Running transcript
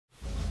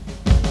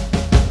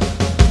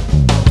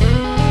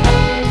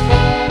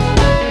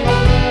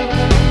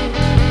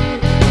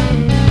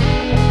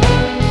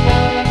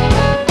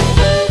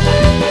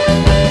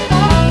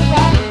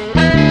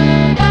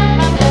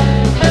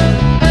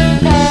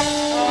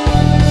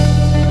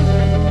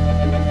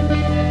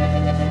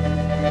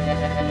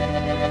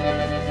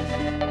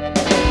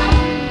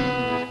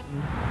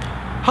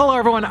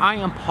I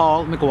am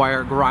Paul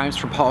McGuire Grimes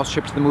from Paul's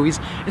Trip to the Movies,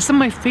 and some of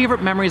my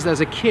favorite memories as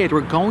a kid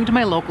were going to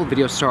my local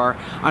video store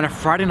on a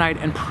Friday night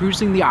and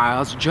perusing the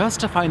aisles just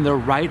to find the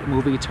right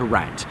movie to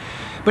rent.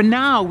 But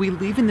now we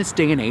live in this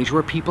day and age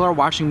where people are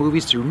watching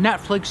movies through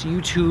Netflix,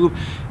 YouTube,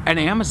 and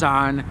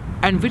Amazon,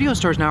 and video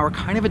stores now are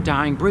kind of a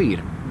dying breed.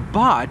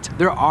 But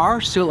there are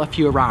still a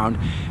few around.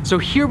 So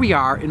here we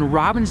are in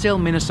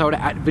Robbinsdale,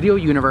 Minnesota at Video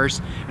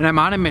Universe, and I'm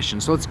on a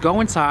mission, so let's go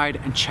inside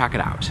and check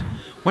it out.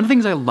 One of the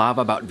things I love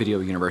about Video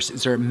Universe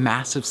is their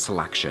massive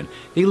selection.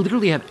 They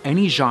literally have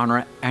any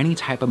genre, any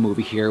type of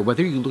movie here,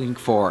 whether you're looking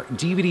for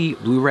DVD,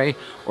 Blu-ray,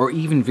 or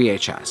even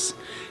VHS.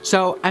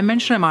 So I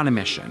mentioned I'm on a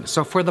mission.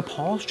 So for the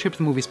Paul's Trip to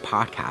the Movies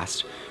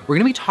podcast, we're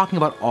gonna be talking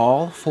about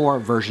all 4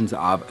 versions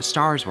of A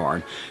Star is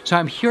Born. So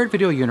I'm here at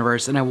Video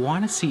Universe and I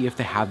wanna see if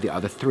they have the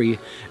other 3,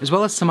 as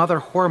well as some other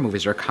horror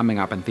movies that are coming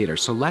up in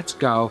theaters. So let's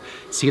go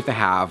see if they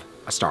have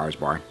A Star is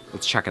Born.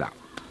 Let's check it out.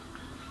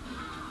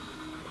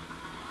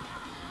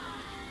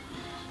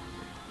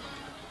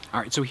 All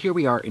right, so here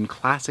we are in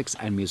classics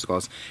and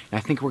musicals, and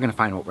I think we're gonna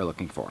find what we're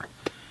looking for.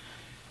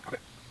 Okay.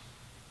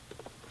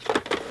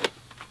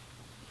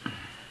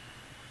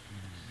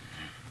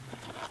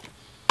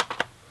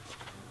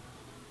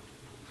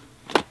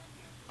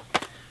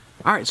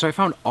 All right, so I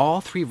found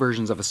all 3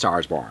 versions of A Star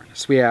is Born.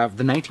 So we have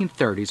the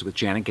 1930s with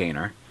Janet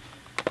Gaynor,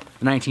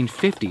 the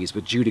 1950s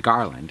with Judy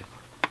Garland,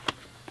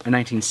 and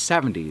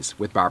 1970s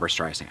with Barbra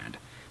Streisand.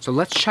 So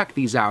let's check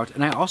these out,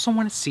 and I also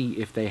want to see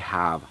if they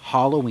have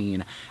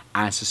Halloween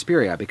and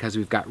Suspiria, because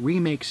we've got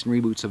remakes and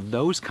reboots of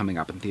those coming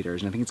up in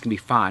theaters, and I think it's going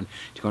to be fun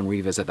to go and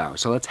revisit those.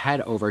 So let's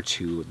head over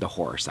to the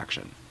horror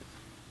section.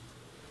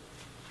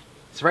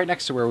 So right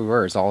next to where we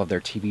were is all of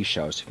their TV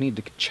shows. If you need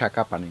to catch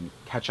up on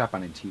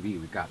TV,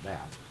 we've got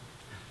that.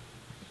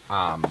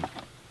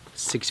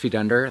 6 Feet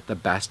Under, the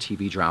best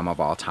TV drama of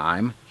all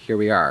time. Here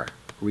we are.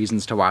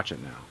 Reasons to watch it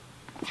now.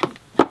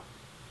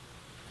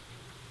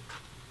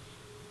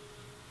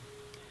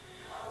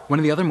 One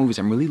of the other movies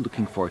I'm really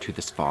looking forward to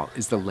this fall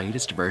is the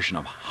latest version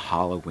of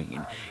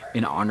Halloween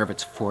in honor of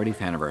its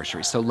 40th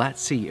anniversary. So let's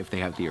see if they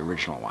have the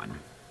original one.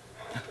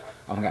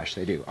 Oh my gosh,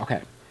 they do.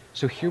 Okay,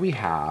 so here we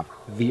have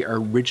the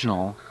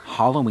original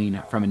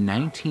Halloween from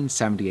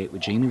 1978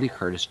 with Jamie Lee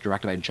Curtis,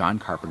 directed by John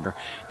Carpenter.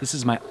 This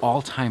is my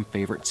all-time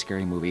favorite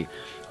scary movie,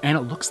 and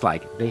it looks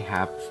like they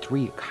have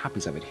 3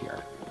 copies of it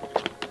here.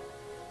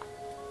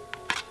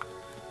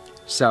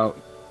 So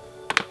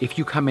if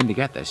you come in to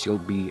get this, you'll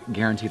be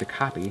guaranteed a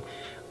copy.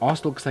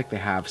 Also looks like they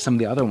have some of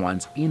the other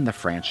ones in the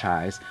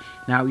franchise.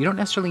 Now, you don't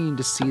necessarily need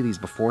to see these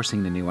before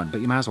seeing the new one, but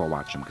you might as well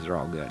watch them because they're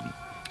all good.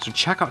 So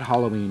check out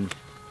Halloween.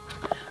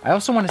 I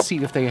also want to see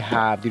if they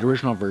have the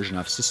original version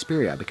of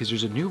Suspiria, because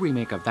there's a new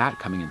remake of that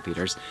coming in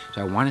theaters,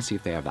 so I want to see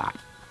if they have that.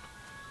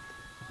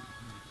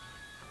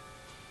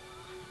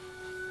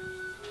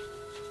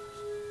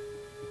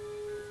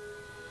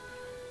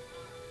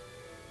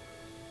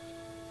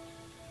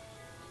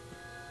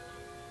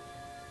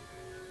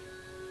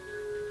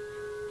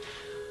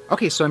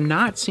 Okay, so I'm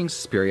not seeing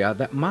Suspiria.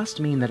 That must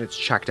mean that it's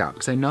checked out,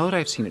 because I know that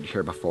I've seen it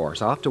here before,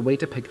 so I'll have to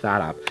wait to pick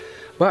that up.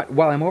 But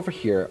while I'm over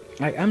here,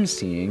 I am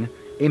seeing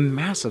a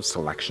massive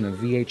selection of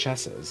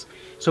VHSs.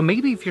 So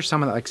maybe if you're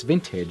someone that likes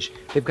vintage,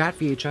 they've got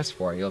VHS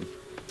for you.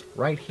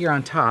 Right here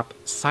on top,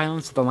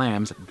 Silence of the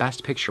Lambs,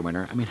 Best Picture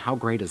winner. I mean, how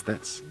great is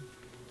this?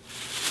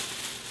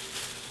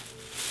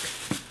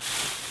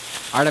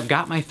 All right, I've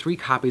got my 3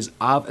 copies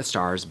of A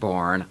Star is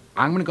Born.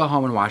 I'm gonna go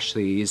home and watch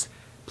these.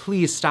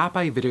 Please stop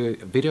by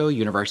Video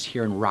Universe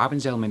here in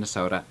Robbinsdale,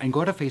 Minnesota, and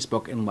go to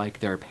Facebook and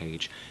like their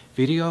page,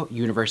 Video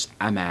Universe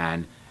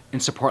MN,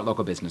 and support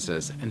local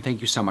businesses. And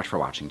thank you so much for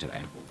watching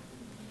today.